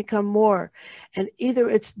time it'll become more. And either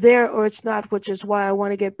it's there or it's not, which is why I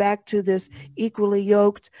want to get back to this equally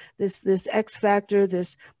yoked, this X factor,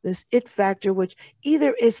 this it factor, which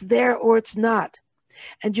either it's there or it's not.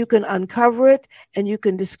 And you can uncover it and you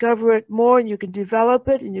can discover it more and you can develop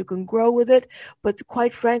it and you can grow with it. But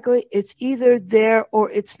quite frankly, it's either there or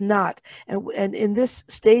it's not. And in this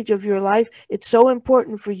stage of your life, it's so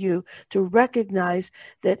important for you to recognize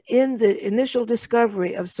that in the initial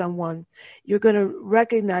discovery of someone, you're going to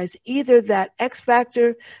recognize either that X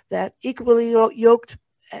factor, that equally yoked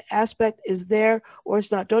aspect is there or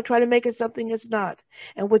it's not. Don't try to make it something it's not.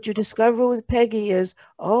 And what you discover with Peggy is,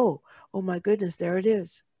 oh my goodness, there it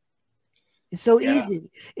is. It's so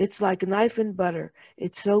easy. It's like a knife and butter.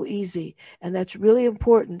 It's so easy. And that's really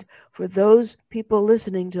important for those people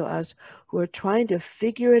listening to us who are trying to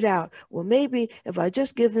figure it out. Well, maybe if I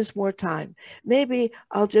just give this more time, maybe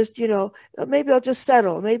I'll just, maybe I'll just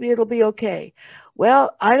settle. Maybe it'll be okay.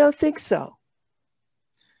 Well, I don't think so.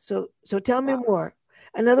 So tell me more.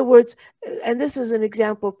 In other words, and this is an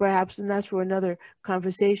example perhaps, and that's for another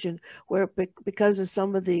conversation, where because of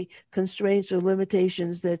some of the constraints or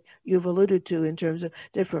limitations that you've alluded to in terms of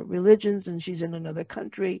different religions, and she's in another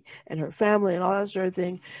country and her family and all that sort of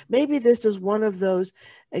thing, maybe this is one of those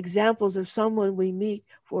examples of someone we meet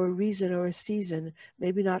for a reason or a season,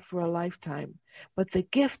 maybe not for a lifetime. But the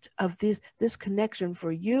gift of this connection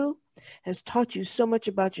for you has taught you so much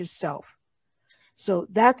about yourself. So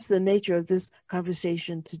that's the nature of this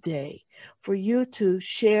conversation today, for you to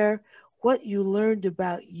share what you learned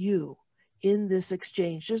about you in this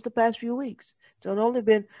exchange just the past few weeks. So it's only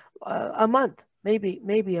been a month,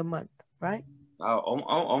 maybe a month, right?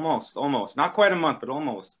 Almost. Not quite a month, but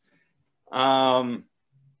almost.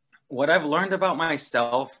 What I've learned about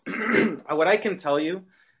myself, what I can tell you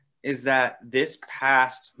is that this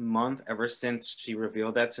past month, ever since she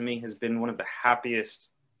revealed that to me, has been one of the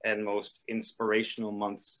happiest and most inspirational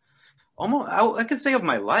months, almost I could say, of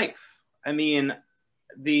my life. I mean,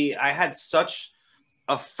 I had such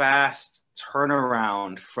a fast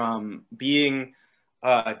turnaround from being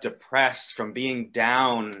depressed, from being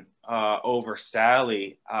down over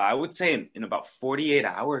Sally. I would say in about 48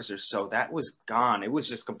 hours or so, that was gone. It was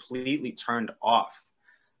just completely turned off.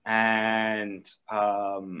 And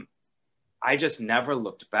I just never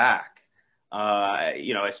looked back.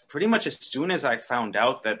 It's pretty much as soon as I found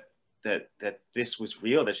out that this was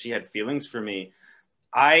real, that she had feelings for me,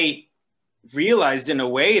 I realized in a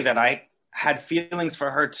way that I had feelings for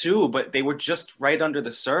her too, but they were just right under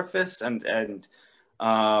the surface. And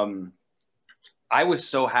I was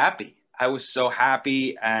so happy. I was so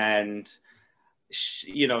happy. And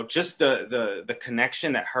just the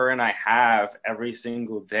connection that her and I have every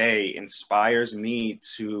single day inspires me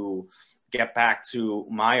to get back to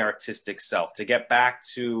my artistic self, to get back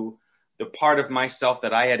to the part of myself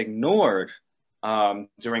that I had ignored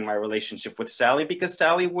during my relationship with Sally, because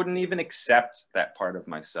Sally wouldn't even accept that part of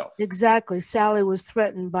myself. Exactly. Sally was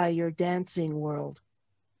threatened by your dancing world.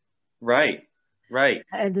 Right.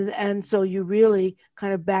 And so you really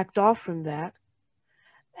kind of backed off from that.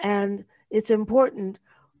 And it's important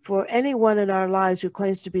for anyone in our lives who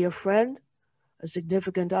claims to be a friend, a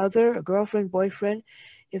significant other, a girlfriend, boyfriend,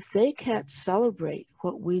 if they can't celebrate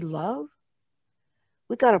what we love,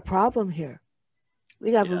 we got a problem here.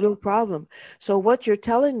 We have a real problem. So what you're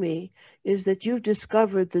telling me is that you've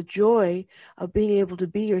discovered the joy of being able to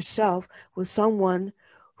be yourself with someone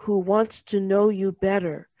who wants to know you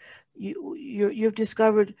better. You've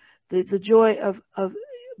discovered the joy of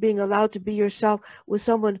being allowed to be yourself with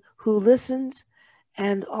someone who listens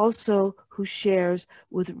and also who shares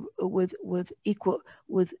with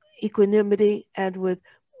equanimity and with,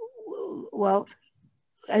 well,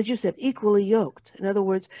 as you said, equally yoked. In other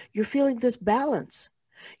words, you're feeling this balance.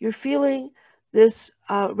 You're feeling this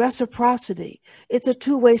reciprocity. It's a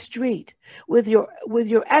two-way street. With your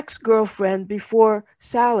ex-girlfriend before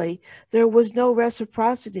Sally, there was no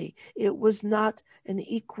reciprocity. It was not an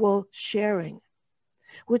equal sharing,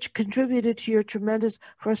 which contributed to your tremendous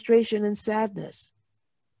frustration and sadness.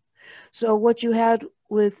 So what you had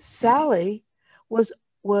with Sally was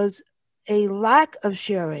a lack of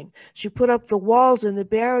sharing. She put up the walls and the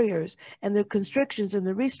barriers and the constrictions and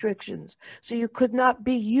the restrictions. So you could not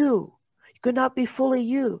be you. You could not be fully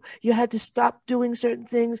you. You had to stop doing certain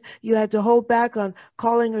things. You had to hold back on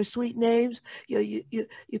calling her sweet names. You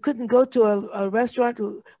couldn't go to a restaurant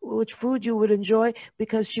which food you would enjoy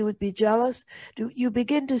because she would be jealous. You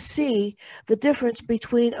begin to see the difference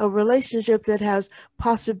between a relationship that has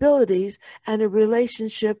possibilities and a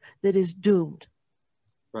relationship that is doomed.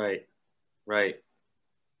 Right.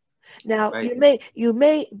 Now, you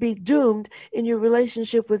may be doomed in your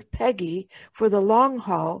relationship with Peggy for the long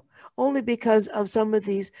haul only because of some of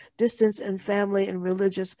these distance and family and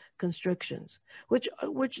religious constrictions, which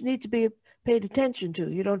need to be paid attention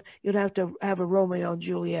to. You don't have to have a Romeo and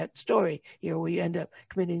Juliet story here where you end up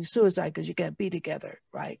committing suicide because you can't be together,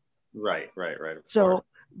 right? Right. So,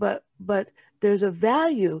 but there's a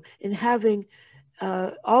value in having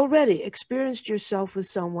already experienced yourself with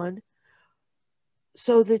someone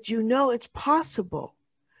so that you know it's possible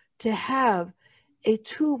to have a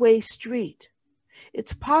two-way street.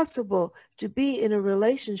 It's possible to be in a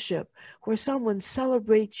relationship where someone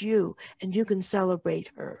celebrates you and you can celebrate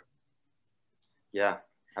her. Yeah,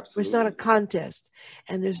 absolutely. It's not a contest,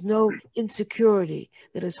 and there's no insecurity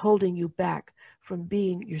that is holding you back from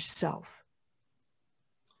being yourself.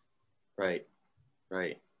 Right.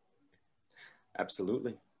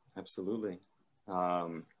 Absolutely.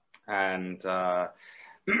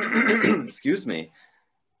 Excuse me.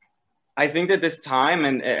 I think that this time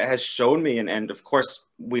and it has shown me, and of course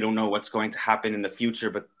we don't know what's going to happen in the future,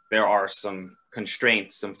 but there are some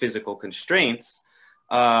constraints, some physical constraints.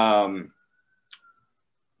 What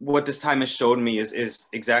this time has shown me is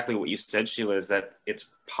exactly what you said, Sheila, is that it's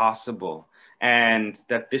possible, and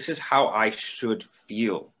that this is how I should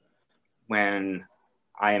feel when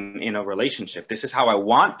I am in a relationship. This is how I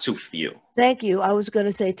want to feel. Thank you. I was going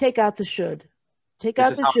to say, take out the should. Take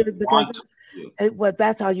out the should, because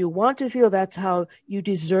that's how you want to feel. That's how you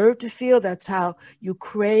deserve to feel. That's how you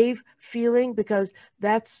crave feeling, because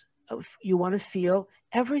you want to feel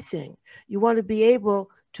everything. You want to be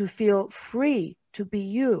able to feel free to be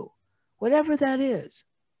you, whatever that is.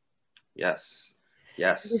 Yes.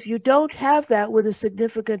 If you don't have that with a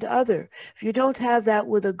significant other, if you don't have that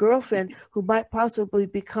with a girlfriend who might possibly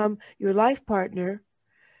become your life partner,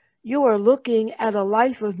 you are looking at a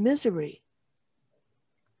life of misery.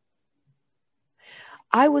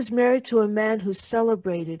 I was married to a man who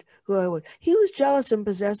celebrated who I was. He was jealous and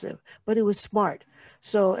possessive, but he was smart.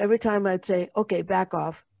 So every time I'd say, okay, back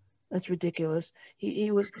off. That's ridiculous.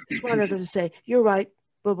 He was smart enough to say, you're right,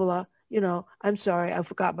 blah, blah, blah. I'm sorry, I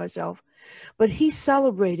forgot myself. But he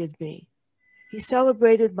celebrated me. He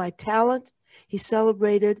celebrated my talent. He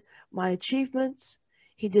celebrated my achievements.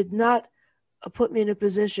 He did not put me in a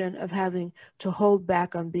position of having to hold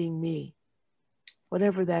back on being me,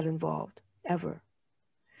 whatever that involved, ever.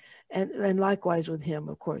 And likewise with him,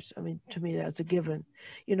 of course. I mean, to me, that's a given.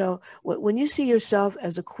 When you see yourself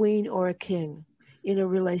as a queen or a king in a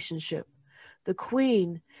relationship, the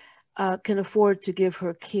queen can afford to give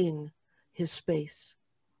her king his space.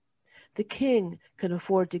 The king can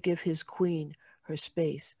afford to give his queen her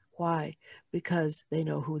space. Why? Because they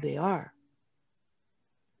know who they are.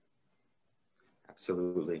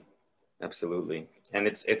 Absolutely. Absolutely. And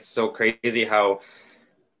it's so crazy how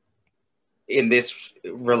in this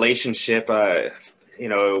relationship,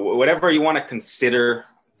 whatever you want to consider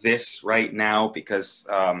this right now, because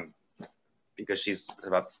she's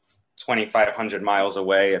about 2,500 miles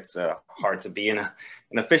away, it's hard to be in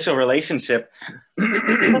an official relationship.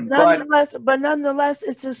 But nonetheless,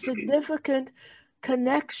 it's a significant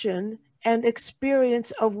connection and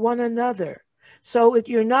experience of one another. So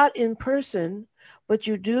you're not in person, but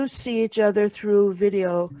you do see each other through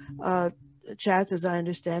video chats, as I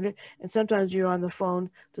understand it. And sometimes you're on the phone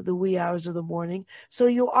to the wee hours of the morning. So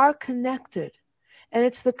you are connected. And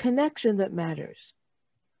it's the connection that matters.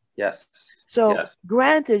 Yes. So yes.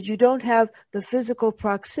 Granted, you don't have the physical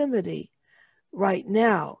proximity right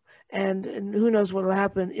now. And who knows what will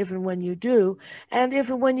happen if and when you do. And if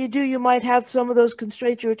and when you do, you might have some of those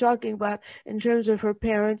constraints you were talking about in terms of her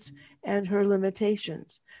parents and her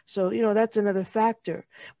limitations. So, that's another factor.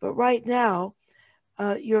 But right now,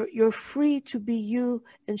 you're free to be you,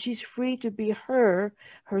 and she's free to be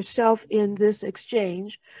herself in this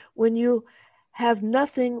exchange when you have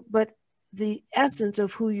nothing but the essence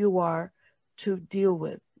of who you are to deal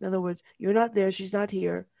with. In other words, you're not there, she's not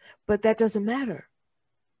here, but that doesn't matter.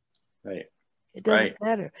 Right. It doesn't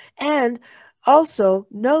matter. And also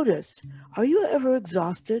notice, are you ever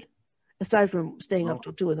exhausted aside from staying up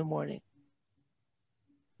till 2 a.m?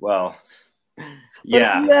 Well,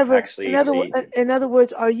 yeah, actually. In other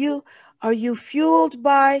words, are you fueled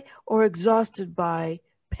by or exhausted by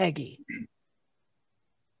Peggy?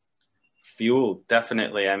 Fueled,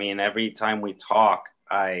 definitely. I mean, every time we talk,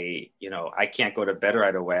 I can't go to bed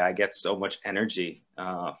right away. I get so much energy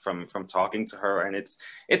from talking to her, and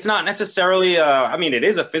it's not necessarily. It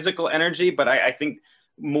is a physical energy, but I think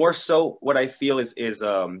more so what I feel is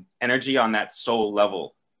energy on that soul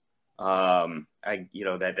level.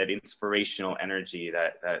 That inspirational energy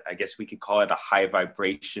that I guess we could call it a high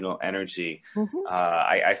vibrational energy. Mm-hmm.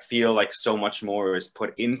 I feel like so much more is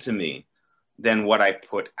put into me than what I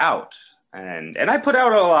put out, and I put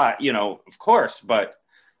out a lot, of course, but.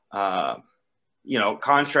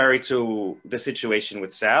 Contrary to the situation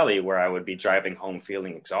with Sally, where I would be driving home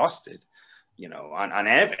feeling exhausted, on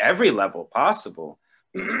every level possible.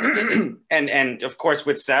 and of course,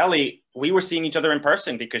 with Sally, we were seeing each other in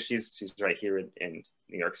person because she's right here in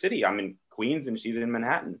New York City. I'm in Queens and she's in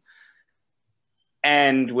Manhattan.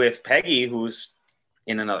 And with Peggy, who's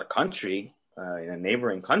in another country, in a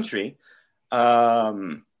neighboring country,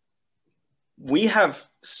 we have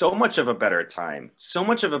so much of a better time, so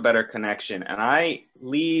much of a better connection. And I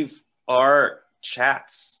leave our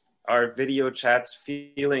video chats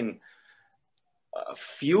feeling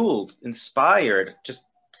fueled, inspired, just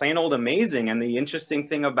plain old amazing. And the interesting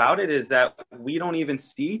thing about it is that we don't even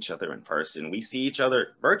see each other in person. We see each other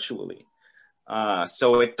virtually.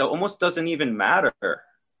 So it almost doesn't even matter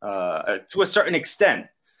to a certain extent,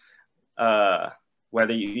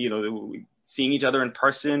 whether seeing each other in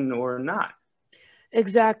person or not.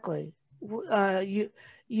 Exactly. You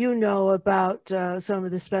know about some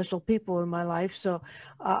of the special people in my life, so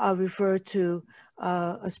I'll refer to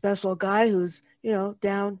a special guy who's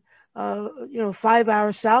down 5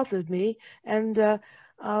 hours south of me, and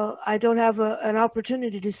I don't have an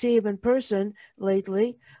opportunity to see him in person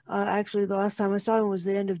lately. Actually, the last time I saw him was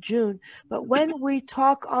the end of June. But when we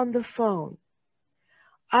talk on the phone,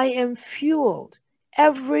 I am fueled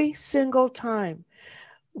every single time.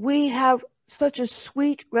 We have such a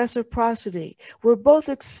sweet reciprocity. We're both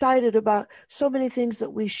excited about so many things that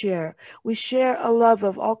we share. We share a love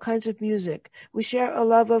of all kinds of music. We share a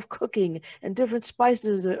love of cooking and different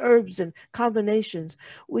spices and herbs and combinations.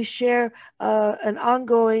 We share an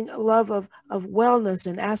ongoing love of wellness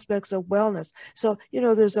and aspects of wellness. So,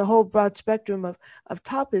 there's a whole broad spectrum of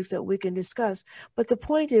topics that we can discuss. But the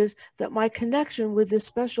point is that my connection with this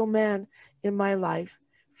special man in my life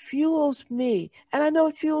fuels me, and I know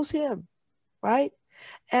it fuels him, right?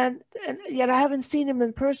 And yet I haven't seen him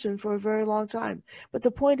in person for a very long time. But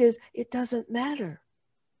the point is, it doesn't matter,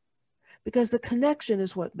 because the connection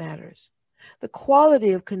is what matters. The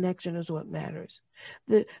quality of connection is what matters.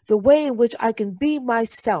 The way in which I can be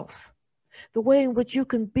myself, the way in which you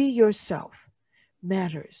can be yourself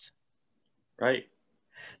matters. Right.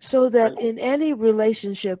 So that in any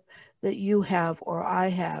relationship that you have or I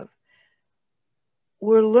have,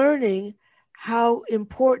 we're learning how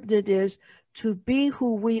important it is to be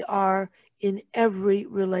who we are in every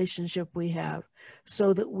relationship we have,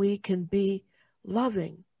 so that we can be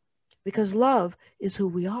loving, because love is who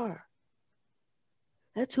we are.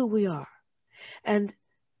 That's who we are. And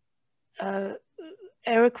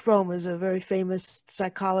Erich Fromm is a very famous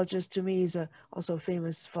psychologist. To me, he's also a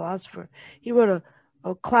famous philosopher. He wrote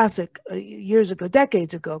a classic years ago,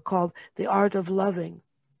 decades ago, called The Art of Loving.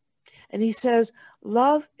 And he says,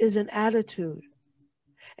 love is an attitude.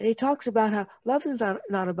 And he talks about how love is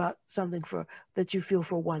not about something that you feel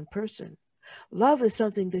for one person. Love is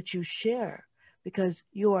something that you share, because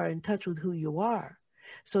you are in touch with who you are.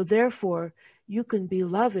 So therefore, you can be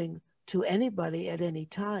loving to anybody at any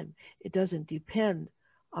time. It doesn't depend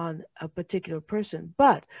on a particular person.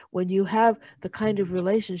 But when you have the kind of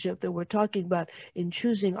relationship that we're talking about in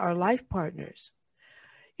choosing our life partners,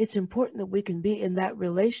 it's important that we can be in that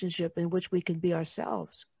relationship in which we can be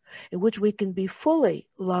ourselves, in which we can be fully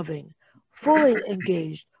loving, fully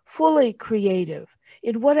engaged, fully creative,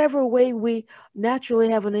 in whatever way we naturally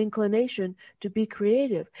have an inclination to be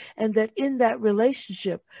creative. And that in that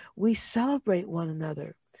relationship, we celebrate one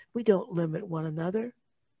another. We don't limit one another.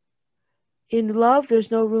 In love,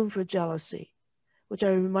 there's no room for jealousy, which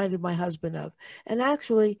I reminded my husband of. And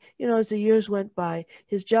actually, as the years went by,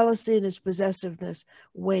 his jealousy and his possessiveness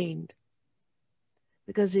waned,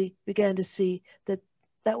 because he began to see that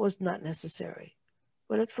that was not necessary.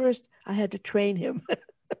 But at first, I had to train him.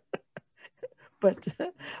 but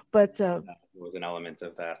there was an element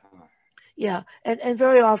of that. Huh? Yeah, and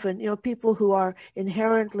very often, people who are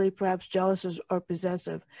inherently perhaps jealous or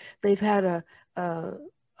possessive, they've had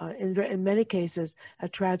in many cases, a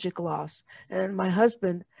tragic loss. And my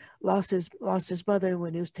husband lost his mother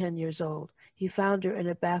when he was 10 years old. He found her in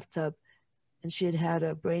a bathtub, and she had had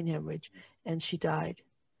a brain hemorrhage, and she died.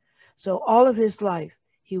 So all of his life,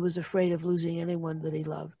 he was afraid of losing anyone that he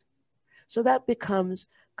loved. So that becomes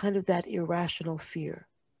kind of that irrational fear.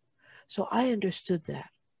 So I understood that.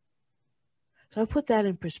 So I put that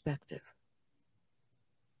in perspective.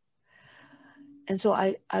 And so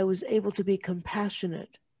I was able to be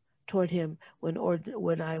compassionate toward him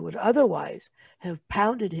when I would otherwise have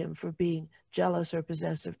pounded him for being jealous or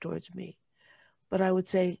possessive towards me. But I would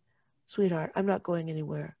say, sweetheart, I'm not going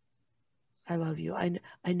anywhere. I love you. I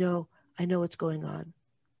know what's going on.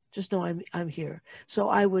 Just know I'm here. So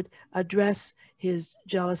I would address his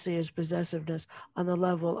jealousy, his possessiveness on the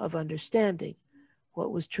level of understanding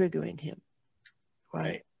what was triggering him.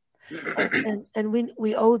 Right. And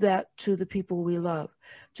we owe that to the people we love,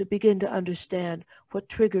 to begin to understand what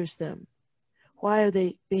triggers them. Why are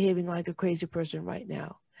they behaving like a crazy person right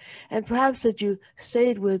now? And perhaps that you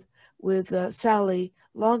stayed with Sally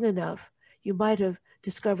long enough, you might have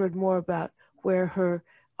discovered more about where her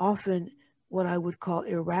often what I would call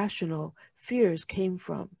irrational fears came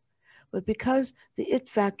from. But because the it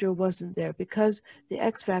factor wasn't there, because the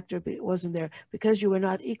X factor wasn't there, because you were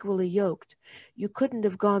not equally yoked, you couldn't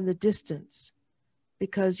have gone the distance,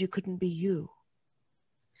 because you couldn't be you.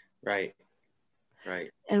 Right.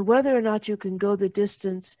 Right. And whether or not you can go the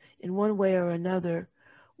distance in one way or another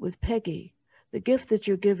with Peggy, the gift that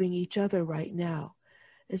you're giving each other right now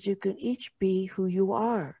is you can each be who you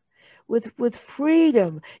are. With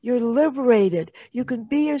freedom, you're liberated. You can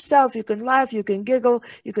be yourself. You can laugh. You can giggle.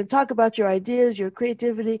 You can talk about your ideas, your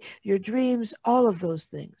creativity, your dreams, all of those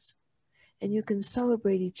things. And you can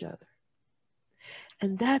celebrate each other.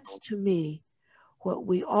 And that's, to me, what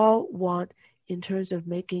we all want in terms of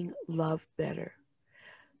making love better.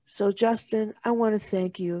 So, Justin, I want to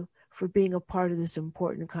thank you for being a part of this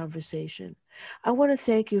important conversation. I want to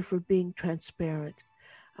thank you for being transparent.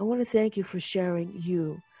 I want to thank you for sharing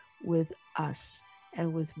you with us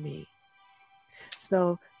and with me.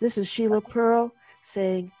 So this is Sheila Pearl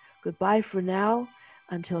saying goodbye for now.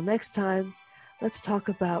 Until next time, let's talk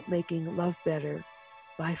about making love better.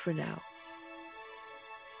 Bye for now.